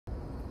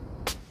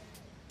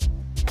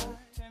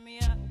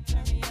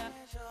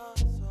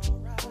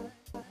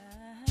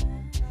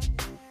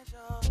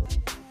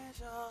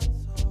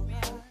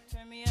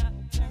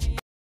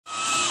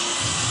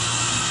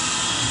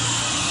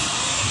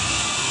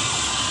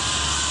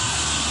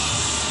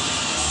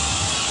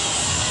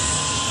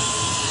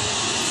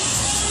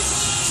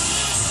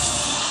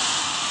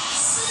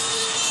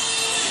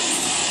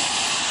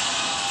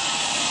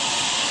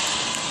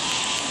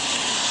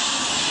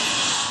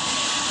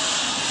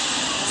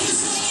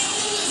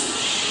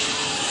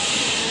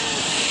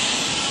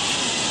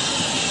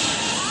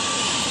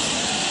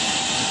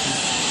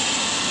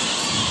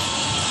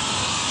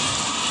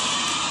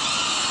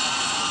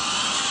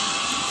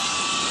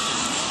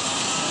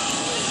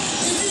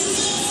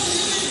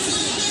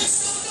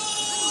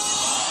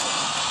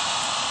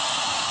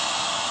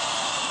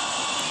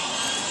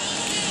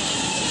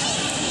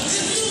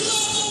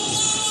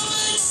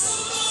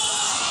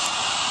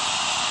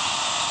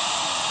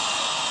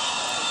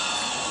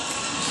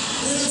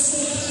Put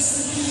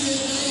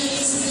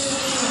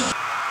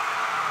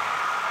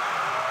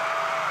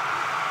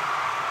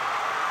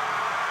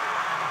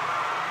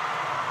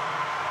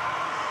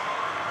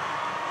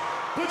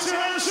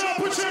your hands up,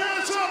 put your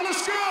hands up,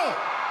 let's go!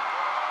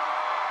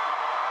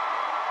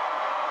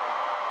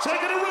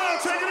 Take it around,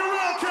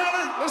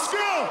 Khaled, let's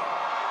go!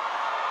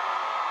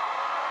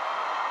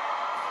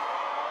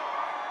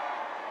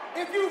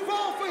 If you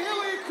vote for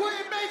Hillary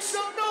Clinton, make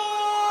some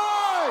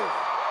noise!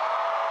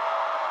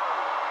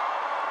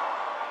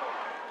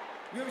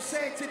 You know what I'm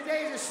saying?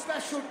 Today's a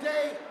special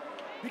day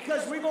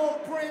because we're gonna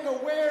bring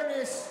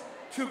awareness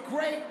to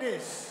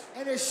greatness.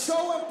 And it's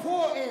so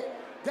important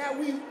that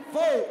we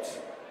vote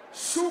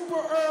super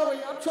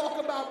early. I'm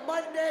talking about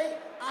Monday,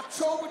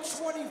 October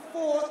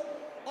 24th.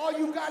 All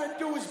you gotta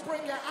do is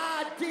bring your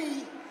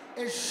ID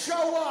and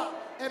show up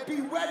and be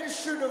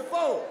registered to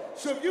vote.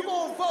 So if you're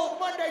gonna vote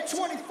Monday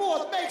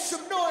 24th, make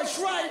some noise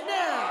right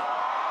now.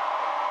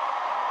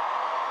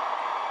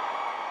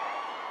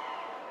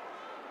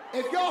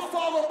 If y'all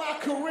follow my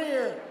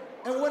career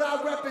and what I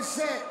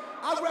represent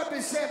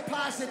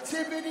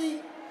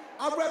positivity,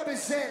 I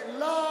represent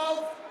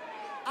love,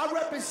 I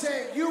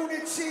represent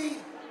unity,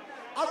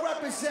 I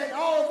represent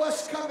all of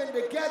us coming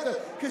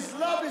together because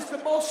love is the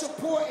most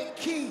important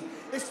key.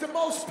 It's the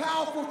most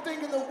powerful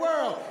thing in the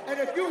world. And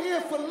if you're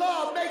here for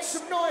love, make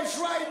some noise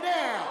right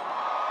now.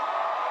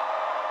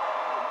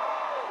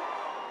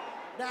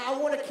 Now, I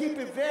want to keep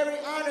it very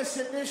honest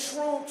in this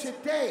room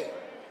today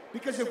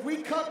because if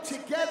we come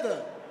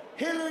together,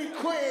 Hillary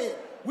Clinton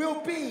will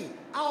be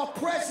our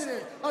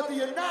president of the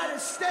United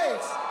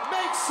States.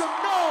 Make some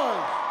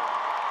noise.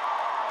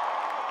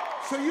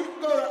 So you can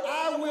go to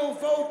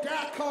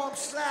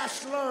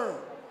iwillvote.com/learn.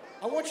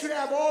 I want you to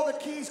have all the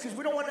keys because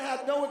we don't want to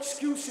have no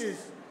excuses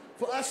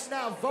for us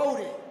now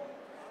voting.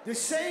 The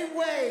same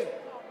way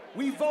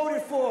we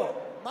voted for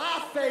my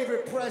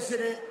favorite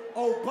president,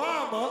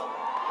 Obama,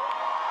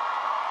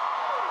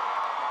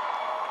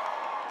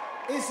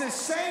 is the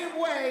same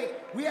way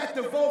we have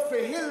to vote for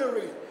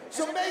Hillary.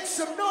 So make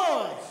some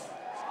noise.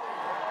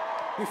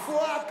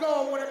 Before I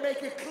go, I want to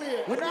make it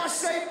clear. When I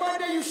say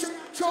Monday, you should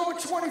October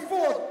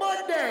 24th.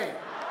 Monday.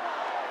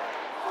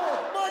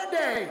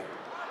 Monday.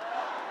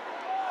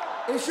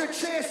 It's your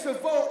chance to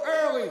vote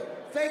early.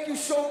 Thank you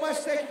so much.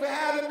 Thank you for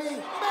having me.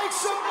 Make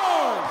some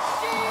noise.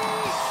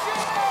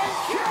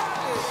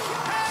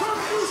 Turn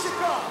the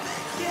music up.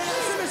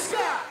 Hands in the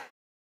sky.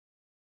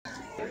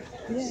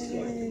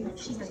 Yay.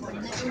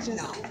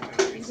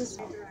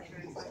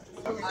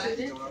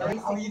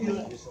 How you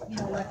doing?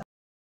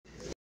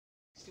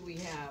 Do we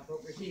have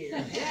over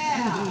here?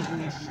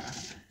 Yeah!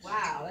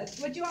 Wow,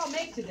 that's what you all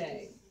make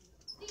today.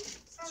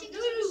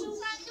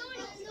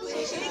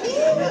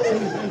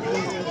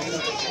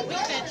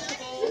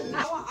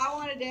 I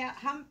wanted to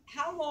ask,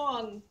 how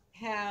long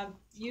have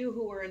you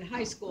who were in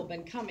high school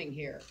been coming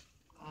here?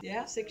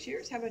 Yeah, 6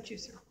 years? How about you,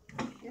 sir?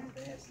 Yeah.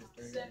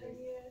 7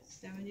 years.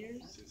 7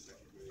 years?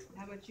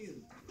 How about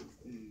you?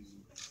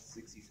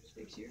 6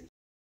 years.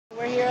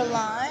 We're here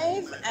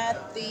live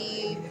at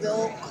the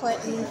Bill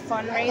Clinton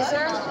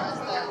fundraiser.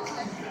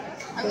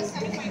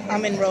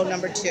 I'm in row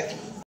number 2.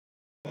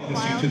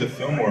 To the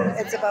film work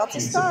It's about to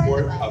in start.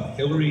 support of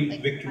Hillary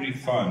Victory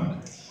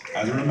Fund.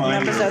 As a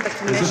reminder, Members of the this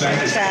commission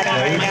event is chatting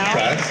right now.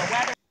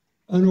 press.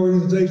 An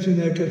organization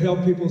that could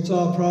help people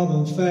solve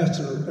problems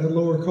faster at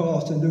lower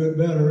cost and do it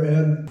better.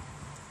 And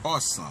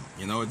awesome.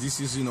 You know, this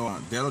is,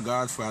 Del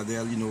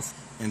Godfather,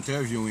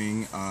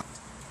 interviewing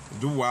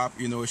Duwap.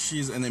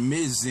 She's an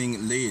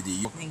amazing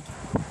lady. Thank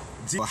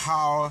you.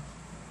 How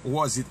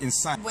was it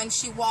inside? When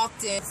she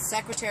walked in,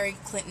 Secretary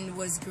Clinton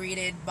was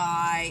greeted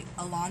by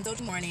Alonzo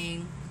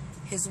Mourning,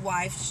 his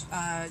wife,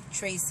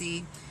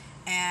 Tracy,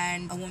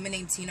 and a woman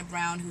named Tina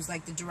Brown, who's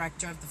like the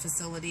director of the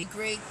facility.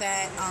 Great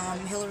that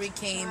Hillary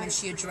came and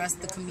she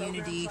addressed the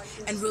community,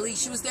 and really,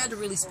 she was there to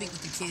really speak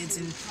with the kids,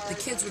 and the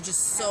kids were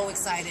just so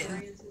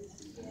excited.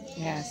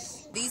 Yes.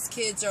 These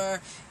kids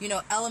are,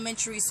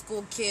 elementary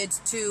school kids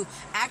to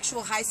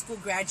actual high school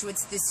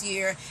graduates this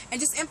year,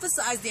 and just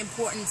emphasize the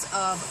importance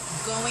of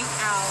going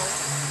out,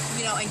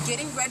 and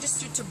getting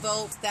registered to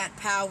vote, that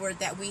power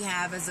that we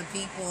have as a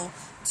people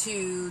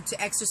to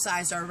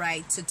exercise our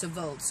right to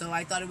vote. So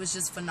I thought it was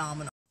just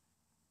phenomenal.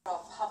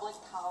 Public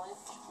college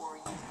or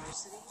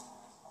university,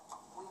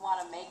 we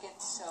want to make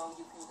it so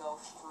you can go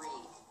free.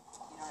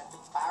 You don't have to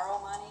borrow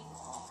money.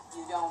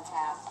 You don't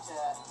have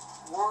to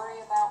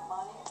worry about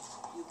money.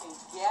 You can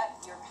get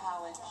your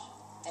college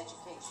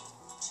education.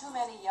 Too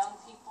many young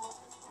people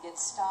get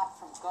stopped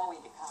from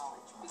going to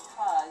college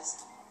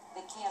because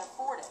they can't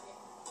afford it.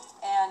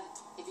 And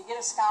if you get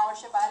a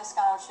scholarship, I had a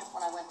scholarship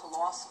when I went to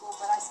law school,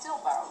 but I still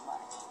borrowed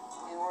money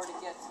in order to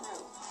get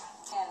through.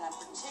 And I'm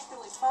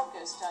particularly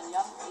focused on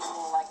young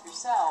people like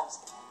yourselves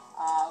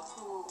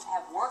who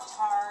have worked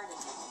hard and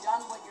you've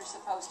done what you're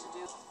supposed to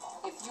do.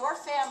 If your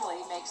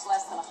family makes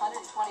less than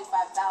 $125,000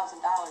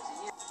 a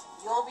year,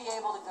 you'll be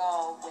able to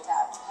go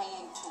without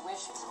paying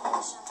tuition.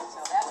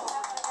 So that's what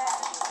we're going to have.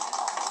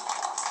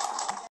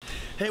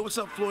 Hey, what's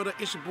up, Florida?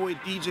 It's your boy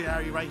DJ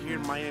IRIE right here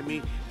in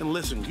Miami. And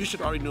listen, you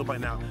should already know by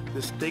now,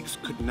 the stakes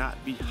could not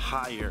be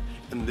higher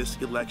in this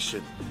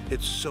election.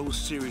 It's so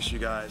serious, you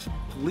guys.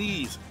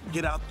 Please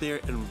get out there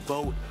and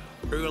vote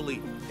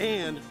early.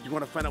 And you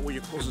want to find out where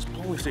your closest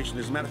polling station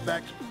is. As a matter of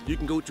fact, you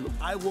can go to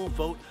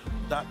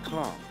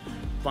iwillvote.com.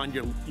 Find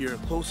your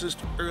closest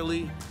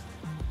early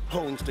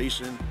polling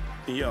station,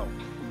 and yo,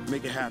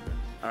 make it happen.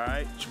 All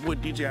right? It's your boy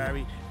DJ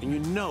IRIE, and you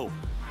know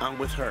I'm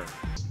with her.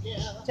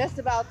 Just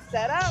about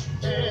set up,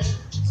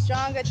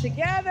 stronger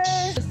together.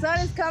 The sun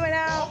is coming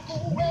out.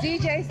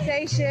 DJ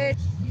station,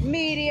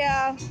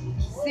 media,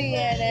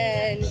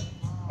 CNN,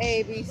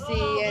 ABC,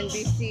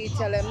 NBC,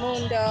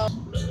 Telemundo.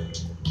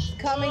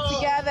 Coming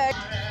together,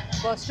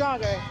 but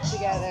stronger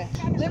together.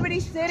 Liberty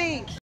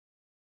City.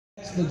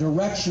 That's the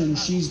direction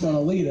she's going to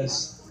lead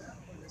us.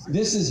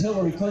 This is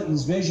Hillary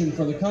Clinton's vision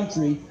for the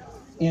country,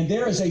 and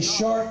there is a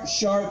sharp,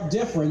 sharp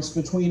difference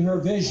between her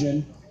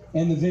vision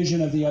and the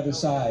vision of the other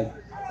side.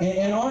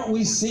 And aren't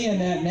we seeing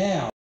that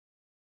now?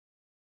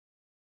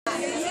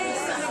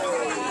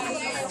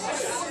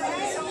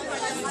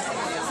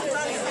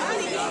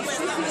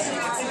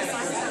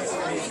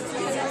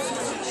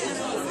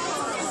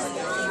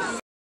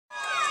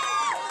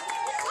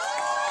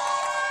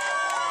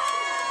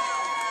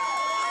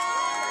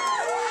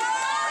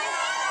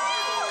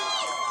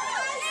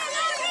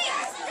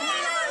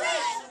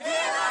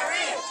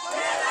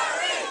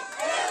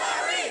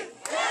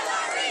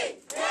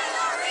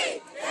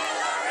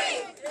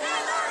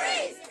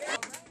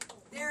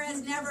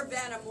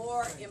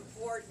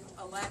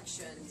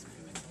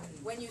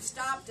 When you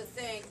stop to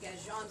think,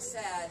 as Jean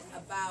said,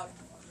 about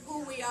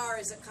who we are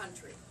as a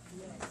country.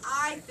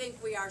 I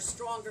think we are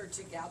stronger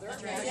together.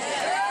 Yes.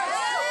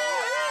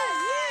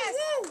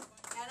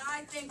 And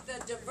I think the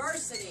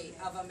diversity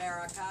of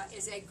America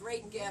is a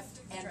great gift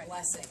and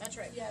blessing. That's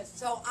right. Yes.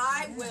 So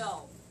I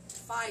will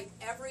fight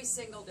every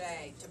single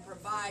day to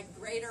provide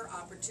greater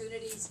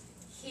opportunities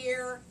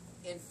here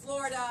in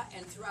Florida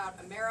and throughout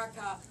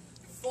America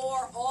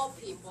for all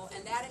people,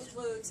 and that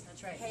includes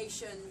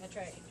Haitian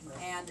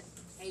and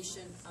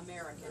Asian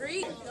American.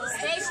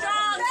 Stay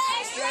strong!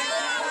 Stay strong!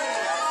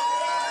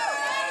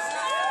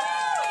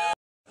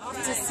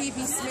 To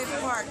CB Smith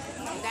Park,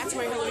 that's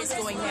where Hillary's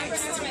going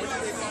next.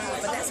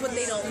 But that's what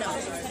they don't know.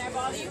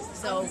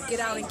 So get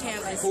out and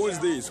canvass. Who is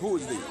this? Who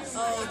is this?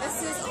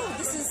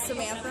 This is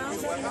Samantha.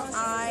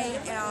 I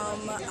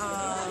am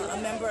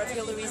a member of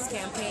Hillary's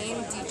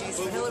campaign, DJs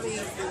for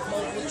Hillary,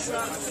 Mobile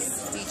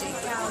Trucks, DJ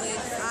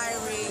Khaled,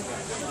 IRIE,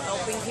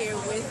 helping here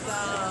with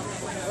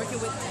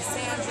working with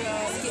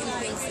Cassandra, getting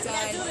things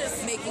done,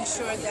 making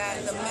sure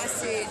that the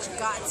message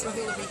got to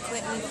Hillary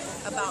Clinton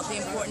about the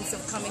importance of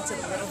coming to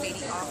the Little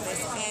Haiti office,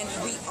 and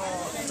we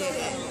all did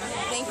it.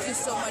 Thank you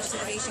so much to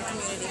the Haitian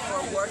community for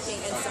working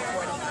and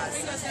supporting us.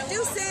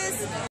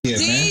 Deuces! Yeah,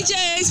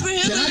 DJs for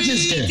Hillary! Can I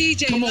just get,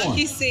 DJ come on.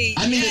 Lucky C.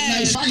 I need it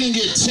nice. If I can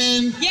get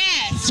 10,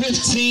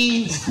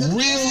 15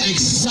 real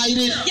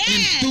excited,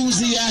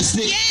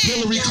 enthusiastic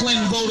Hillary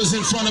Clinton voters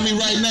in front of me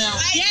right now.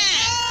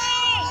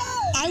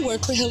 I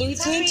work for Hillary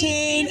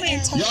Clinton.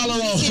 Y'all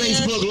are on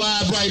Facebook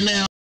Live right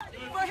now.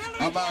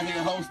 I'm out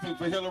here hosting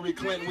for Hillary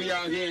Clinton. We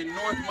out here in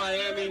North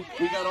Miami.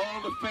 We got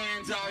all the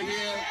fans out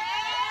here.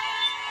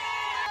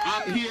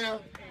 I'm here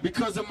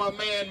because of my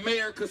man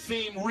Mayor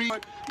Kasim Reed,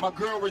 my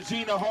girl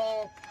Regina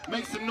Hall.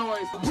 Make some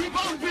noise. We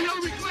voted for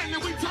Hillary Clinton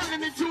and we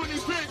turning it into an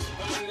event.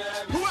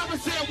 Whoever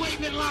said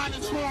waiting in line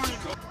is foreign.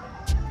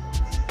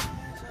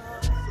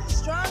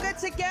 Stronger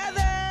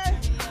together.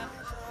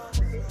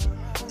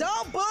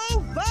 Don't boo,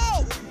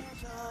 vote.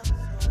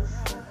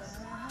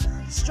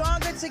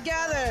 Stronger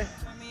together.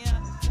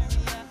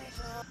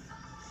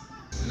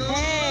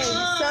 Hey,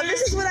 so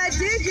this is what I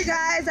did, you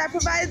guys. I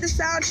provided the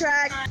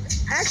soundtrack.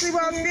 Actually,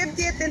 we're on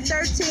 50th and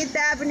 13th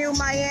Avenue,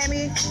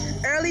 Miami.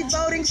 Early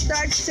voting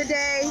starts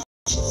today.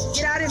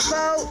 Get out and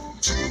vote.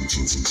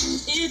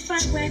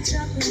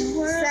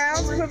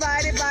 Sounds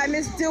provided by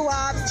Miss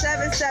Duop,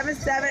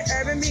 777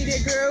 Urban Media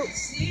Group.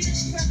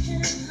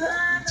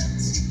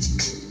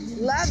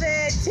 Love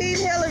it. Team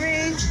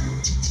Hillary.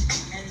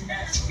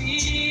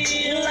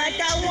 Like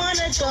I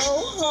wanna go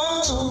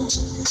home.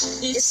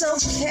 It's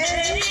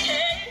okay.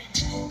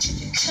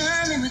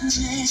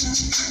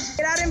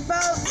 Get out and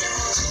vote.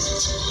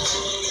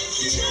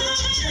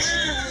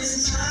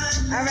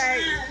 All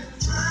right.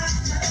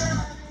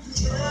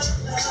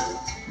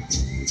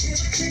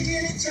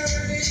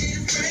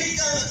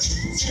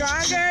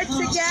 Stronger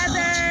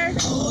together.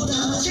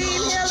 Team